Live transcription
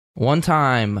One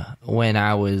time when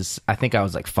I think I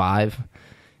was like 5.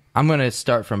 I'm going to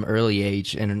start from early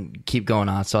age and keep going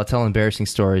on. So I'll tell embarrassing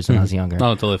stories when I was younger.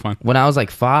 Oh, totally fine. When I was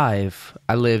like 5,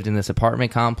 I lived in this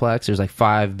apartment complex. There's like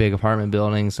 5 big apartment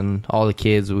buildings, and all the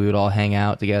kids, we would all hang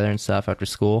out together and stuff after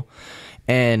school.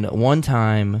 And one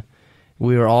time,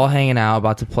 we were all hanging out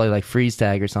about to play like freeze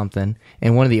tag or something,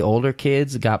 and one of the older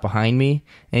kids got behind me,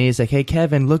 and he's like, "Hey,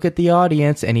 Kevin, look at the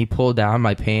audience," and he pulled down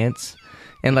my pants.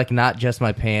 And, like, not just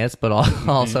my pants, but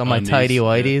also my tighty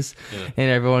whities. Yeah.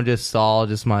 And everyone just saw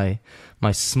just my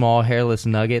small hairless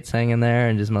nuggets hanging there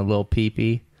and just my little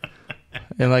pee-pee.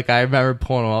 And, like, I remember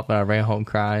pulling them up and I ran home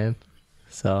crying.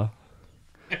 So.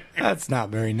 That's not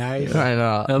very nice. I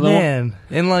know. Man.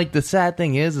 And, like, the sad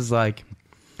thing is like,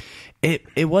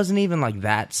 it wasn't even, like,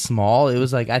 that small. It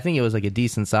was, like, I think it was, like, a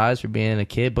decent size for being a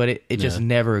kid, but it just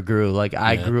never grew. Like,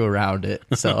 I grew around it,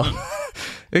 so...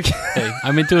 Hey,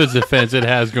 I mean, to his defense, it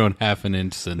has grown half an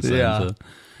inch since then. Yeah. So,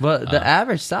 but the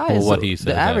average size, well, what he says,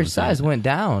 the average size went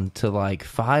down to like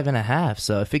 5.5.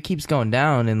 So if it keeps going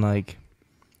down in like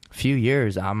a few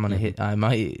years, I'm gonna hit. I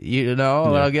might, what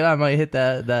I'll get. I might hit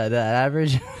that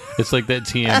average. It's like that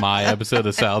TMI episode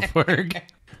of South Park.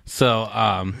 So,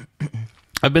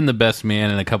 I've been the best man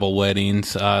in a couple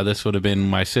weddings. This would have been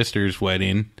my sister's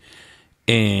wedding.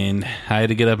 And I had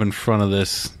to get up in front of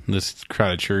this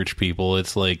crowd of church people.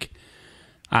 It's like,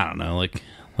 I don't know, like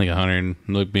 100,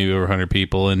 like maybe over 100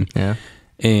 people. And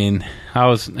I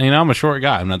was, I'm a short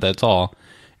guy. I'm not that tall.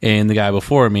 And the guy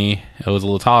before me was a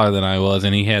little taller than I was,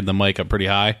 and he had the mic up pretty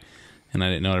high. And I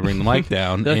didn't know how to bring the mic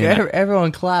down. Look,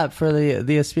 everyone clap for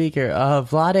the speaker.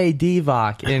 Vlade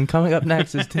Divac. And coming up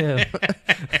next is Tim.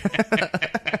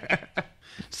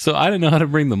 So I didn't know how to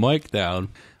bring the mic down.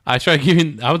 I tried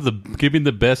giving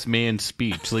the best man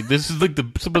speech. Like, this is like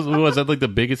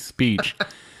the biggest speech,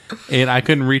 and I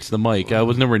couldn't reach the mic. I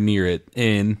was nowhere near it,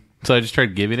 and so I just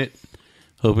tried giving it,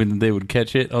 hoping that they would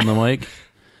catch it on the mic.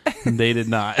 They did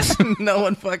not. No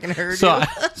one fucking heard so you.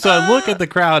 So I look at the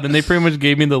crowd, and they pretty much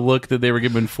gave me the look that they were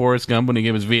giving Forrest Gump when he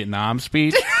gave his Vietnam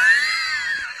speech,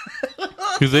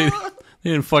 because they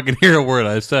didn't fucking hear a word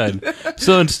I said.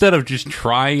 So instead of just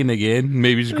trying again,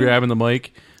 maybe just grabbing the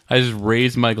mic, I just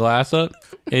raised my glass up,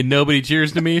 and nobody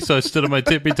cheers to me, so I stood on my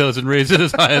tippy toes and raised it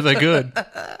as high as I could.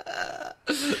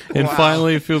 And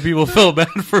finally, a few people felt bad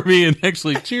for me and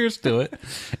actually cheers to it.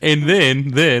 And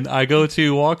then I go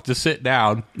to sit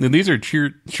down, and these are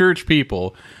church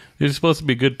people. They're supposed to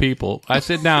be good people. I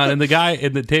sit down, and the guy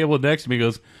at the table next to me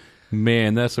goes,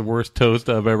 "Man, that's the worst toast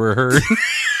I've ever heard."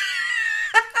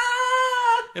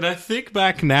 And I think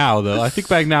back now,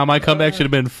 my comeback should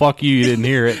have been, "Fuck you, you didn't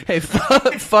hear it." Hey,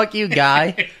 fuck you,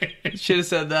 guy. Should have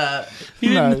said that. He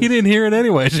didn't hear it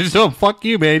anyway. Just, "Oh, fuck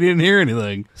you, man. He didn't hear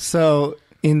anything." So,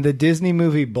 in the Disney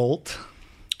movie Bolt...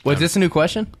 Was this a new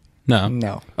question?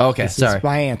 No. Okay, sorry. This is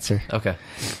my answer. Okay.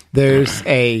 There's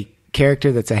a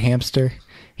character that's a hamster.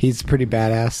 He's pretty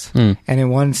badass. And in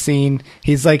one scene,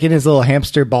 he's like in his little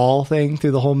hamster ball thing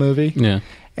through the whole movie. Yeah.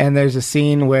 And there's a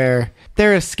scene where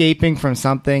they're escaping from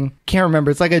something. Can't remember.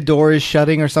 It's like a door is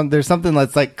shutting or something. There's something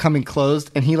that's like coming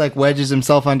closed, and he like wedges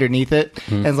himself underneath it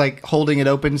and is like holding it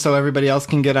open so everybody else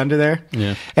can get under there.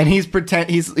 Yeah. And he's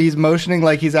motioning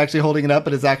like he's actually holding it up,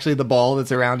 but it's actually the ball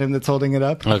that's around him that's holding it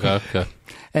up. Okay.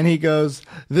 And he goes,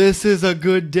 "This is a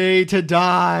good day to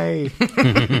die."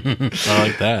 I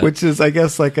like that. Which is, I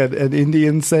guess, like an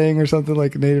Indian saying or something,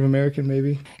 like Native American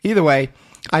maybe. Either way,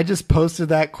 I just posted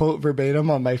that quote verbatim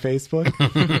on my Facebook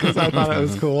because I thought it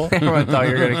was cool. Everyone thought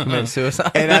you were going to commit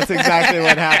suicide. And that's exactly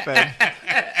what happened.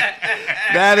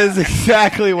 That is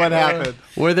exactly what happened.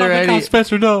 Were there any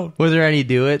Spencer? No. Were there any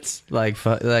do-its? Like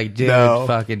dude, no,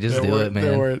 fucking just do it, man.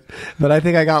 There weren't. But I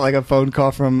think I got like a phone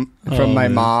call from my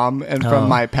mom and from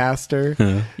my pastor.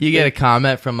 You get a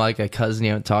comment from like a cousin you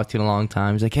haven't talked to in a long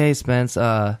time. He's like, "Hey, Spence,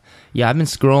 I've been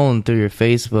scrolling through your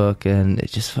Facebook, and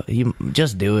you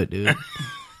just do it, dude."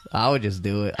 I would just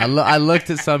do it. I looked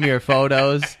at some of your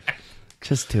photos.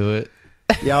 Just do it.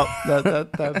 Yep,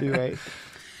 that'd be right.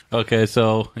 Okay,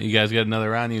 so you guys got another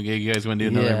round. You guys want to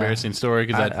do another embarrassing story?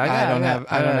 Because I don't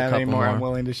have any more I'm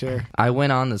willing to share. I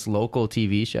went on this local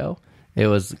TV show. It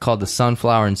was called the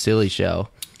Sunflower and Silly Show,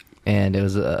 and it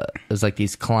was like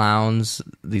these clowns,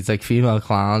 these like female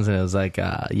clowns, and it was like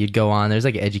you'd go on. There's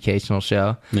like an educational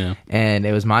show, and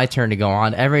it was my turn to go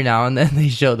on. Every now and then they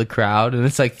show the crowd, and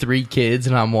it's like 3 kids,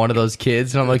 and I'm one of those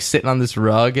kids, and I'm like sitting on this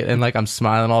rug, and like I'm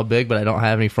smiling all big, but I don't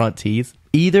have any front teeth.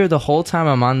 Either the whole time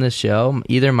I'm on this show,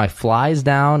 either my fly's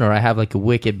down or I have like a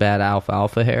wicked bad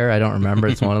alfalfa hair. I don't remember.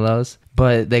 It's one of those.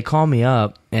 But they call me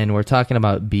up and we're talking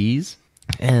about bees.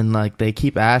 And like they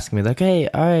keep asking me like, "Hey,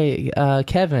 all right,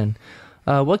 Kevin,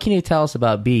 what can you tell us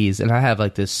about bees? And I have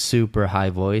like this super high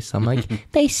voice. I'm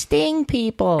like, they sting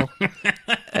people.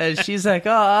 And she's like,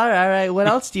 oh, all right. What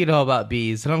else do you know about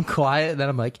bees? And I'm quiet. And then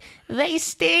I'm like, they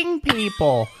sting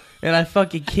people. And I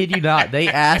fucking kid you not. They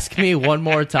ask me one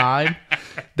more time.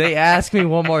 They're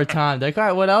like, all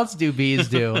right, what else do bees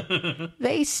do?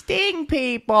 They sting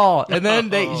people. And then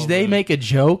they make a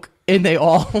joke. And they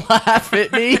all laugh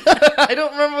at me. I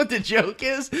don't remember what the joke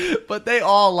is, but they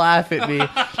all laugh at me.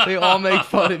 They all make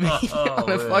fun of me on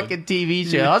a fucking TV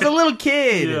show. I was a little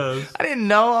kid. Yes. I didn't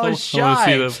know. I was I wanna shy.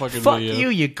 see that fucking Fuck video.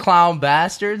 you clown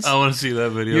bastards. I want to see that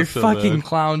video. Your so fucking bad.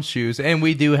 clown shoes. And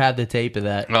we do have the tape of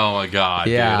that. Oh my god!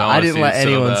 Yeah, dude. I didn't let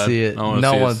anyone so see it.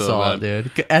 No one saw it,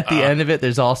 dude. At the end of it,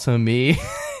 there's also me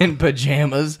in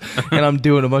pajamas, and I'm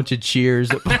doing a bunch of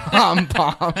cheers at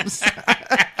pom-poms.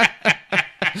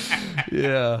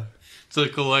 Yeah. So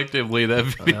collectively, that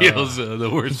video's the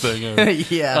worst thing ever.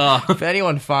 Yeah. If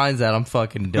anyone finds that, I'm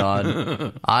fucking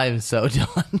done. I am so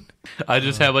done. I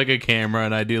just have like a camera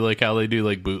and I do like how they do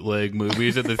like bootleg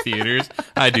movies at the theaters.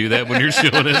 I do that when you're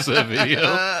showing us a video.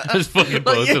 Just fucking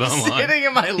post it You're online. sitting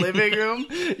in my living room,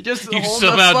 just You holding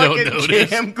somehow a don't fucking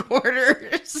notice.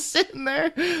 camcorder, sitting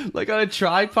there like on a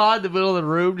tripod in the middle of the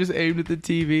room, just aimed at the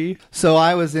TV. So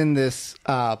I was in this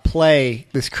play,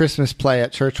 this Christmas play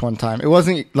at church one time. It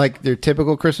wasn't like their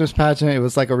typical Christmas pageant. It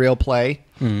was like a real play.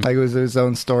 Like it was his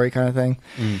own story kind of thing.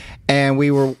 And we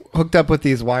were hooked up with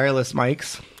these wireless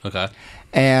mics. Okay.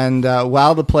 And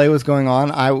while the play was going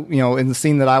on, in the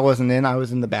scene that I wasn't in, I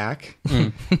was in the back.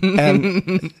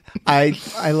 And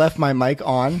I left my mic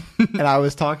on, and I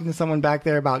was talking to someone back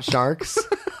there about sharks.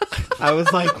 I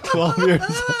was like 12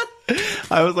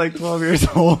 years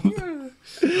old.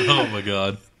 Oh my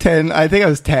god. 10. I think I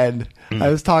was 10. I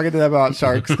was talking to them about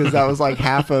sharks because that was like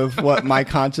half of what my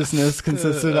consciousness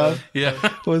consisted of. Yeah.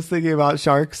 Was thinking about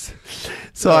sharks.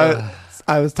 So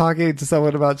I was talking to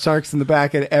someone about sharks in the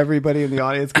back, and everybody in the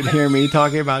audience could hear me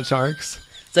talking about sharks.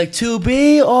 It's like, to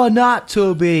be or not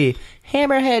to be?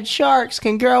 Hammerhead sharks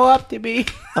can grow up to be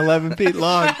 11 feet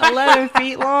long. 11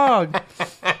 feet long.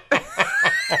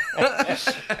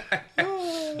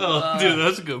 Oh, dude,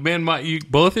 that's good, man.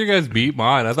 Both your guys beat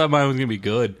mine. I thought mine was gonna be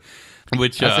good.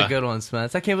 Which That's a good one,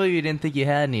 Spence. I can't believe you didn't think you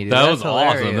had any. Dude. that That's was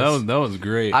hilarious. awesome. That was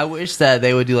great. I wish that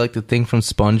they would do like the thing from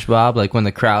SpongeBob, like when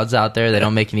the crowd's out there, they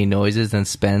don't make any noises, then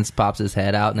Spence pops his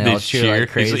head out and they all cheer like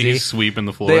crazy. He's sweeping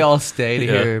the floor. They all stay to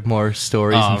Yeah. hear more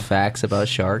stories and facts about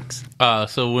sharks.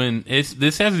 So when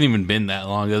this hasn't even been that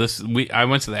long ago. I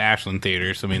went to the Ashland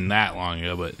Theater, so I mean that long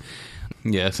ago, but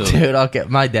yeah. So Dude, okay,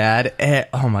 my dad.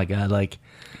 Oh my god, like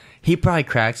he probably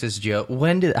cracks this joke.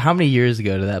 How many years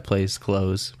ago did that place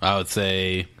close? I would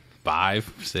say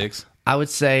 5, 6. I would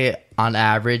say on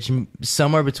average,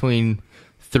 somewhere between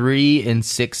 3 and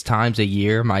 6 times a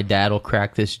year, my dad will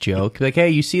crack this joke. Like,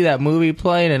 hey, you see that movie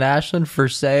playing in Ashland for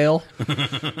sale?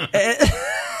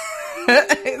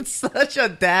 It's such a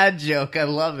dad joke. I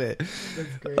love it.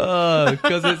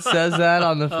 Because it says that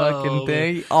on the fucking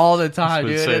thing all the time,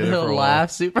 It's been dude. saying And it for he'll a while. laugh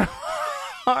super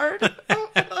hard.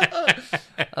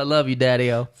 I love you,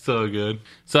 Daddy-O. So good.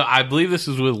 So I believe this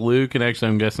is with Luke, and actually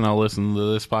I'm guessing I'll listen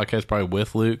to this podcast probably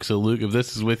with Luke. So Luke, if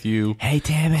this is with you, Hey,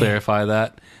 damn it. clarify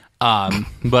that.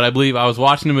 But I believe I was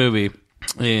watching a movie,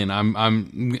 and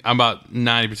I'm about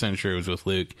 90% sure it was with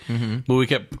Luke. But we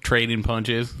kept trading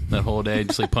punches that whole day,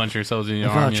 just like punching ourselves in the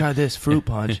arm. Oh, try this fruit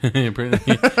punch.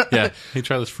 Yeah, hey,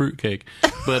 try this fruit cake.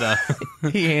 But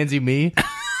He hands you me.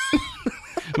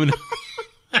 when,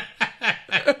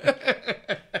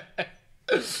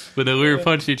 but we were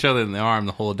punching each other in the arm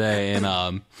the whole day, and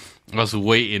I was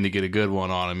waiting to get a good one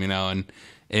on him,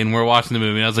 and we're watching the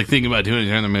movie, and I was like thinking about doing it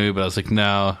during the movie, but I was like,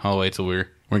 no, I'll wait till we're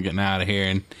getting out of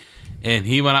here, and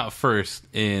he went out first,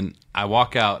 and I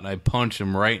walk out and I punch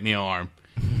him right in the arm,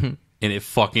 and it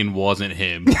fucking wasn't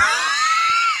him.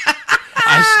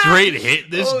 I straight hit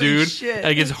this Holy dude shit.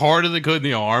 like as hard as I could in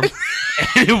the arm,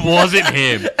 and it wasn't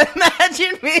him.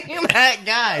 Imagine being that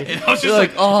guy. And I was You're just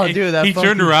like, oh, dude, that he fucking...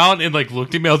 turned around and like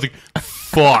looked at me. I was like,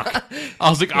 fuck. I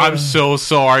was like, I'm so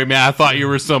sorry, man. I thought you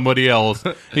were somebody else.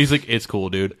 And he's like, it's cool,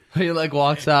 dude. He like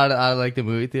walks out of like the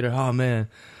movie theater. Oh man,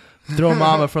 throw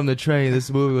mama from the train. This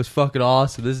movie was fucking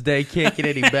awesome. This day can't get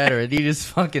any better. And you just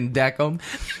fucking deck him.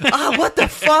 Ah, what the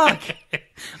fuck?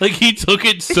 Like he took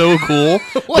it so cool,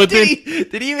 What but then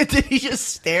did he just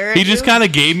stare at he just you? kind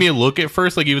of gave me a look at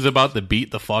first, like he was about to beat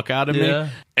the fuck out of Yeah. me.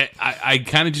 And I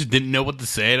kind of just didn't know what to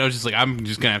say, and I was just like, I'm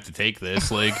just gonna have to take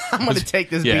this. Like I'm gonna take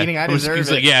this beating. I deserve he's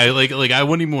it. Like, yeah, like I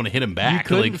wouldn't even want to hit him back.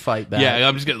 couldn't like, fight back. Yeah,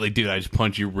 I'm just gonna like, dude, I just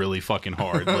punched you really fucking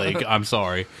hard. Like, I'm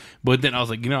sorry, but then I was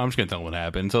like, I'm just gonna tell him what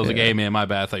happened. So I was like, hey man, my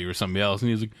bad. I thought you were somebody else, and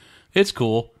he was like, it's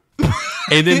cool.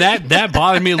 And then that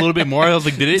bothered me a little bit more. I was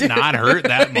like, did it not hurt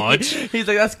that much? He's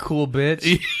like, that's cool,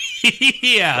 bitch.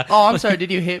 Yeah. Oh, I'm sorry.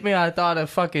 Did you hit me? I thought a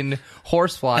fucking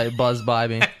horsefly buzzed by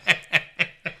me.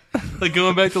 Like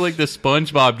going back to like the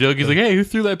SpongeBob joke. He's like, hey, who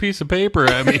threw that piece of paper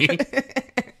at me?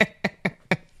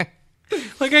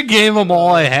 Like I gave him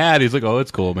all I had. He's like, oh,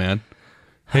 it's cool, man.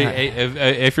 Hey,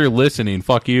 if you're listening,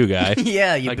 fuck you, guy.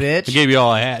 Yeah, you bitch. I gave you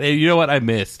all I had. Hey, you know what? I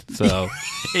missed, so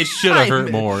it should have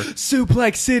hurt more.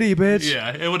 Suplex City, bitch.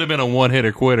 Yeah, it would have been a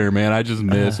one-hitter quitter, man. I just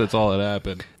missed. That's all that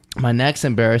happened. My next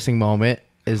embarrassing moment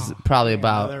is probably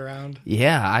about. Another round.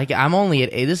 Yeah, I'm only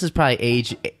at. This is probably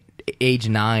age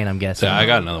 9. I'm guessing. So I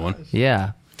got another one.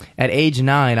 Yeah, at age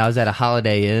 9, I was at a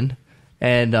Holiday Inn,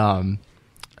 and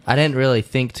I didn't really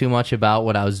think too much about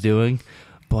what I was doing.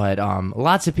 But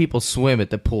lots of people swim at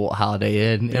the pool at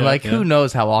Holiday Inn. And, who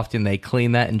knows how often they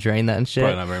clean that and drain that and shit.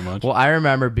 Probably not very much. Well, I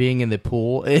remember being in the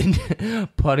pool and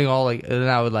putting all, and then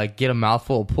I would, get a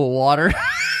mouthful of pool water.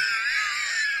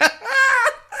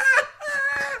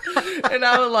 And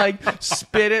I would,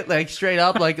 spit it, straight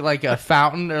up, like a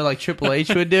fountain or, Triple H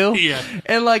would do. Yeah.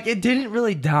 And, it didn't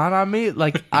really dawn on me.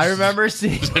 I remember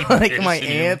seeing, my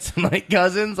aunts and,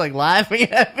 cousins,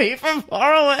 laughing at me from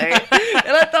far away.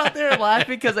 And I thought they were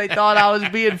laughing because they thought I was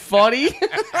being funny.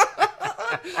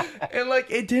 And,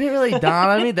 it didn't really dawn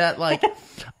on me that,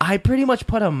 I pretty much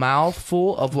put a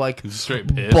mouthful of,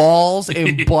 straight piss. balls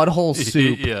and butthole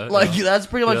soup. Yeah, That's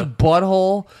pretty much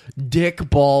butthole, dick,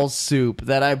 balls soup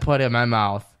that I put in my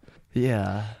mouth.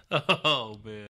 Yeah. Oh, man.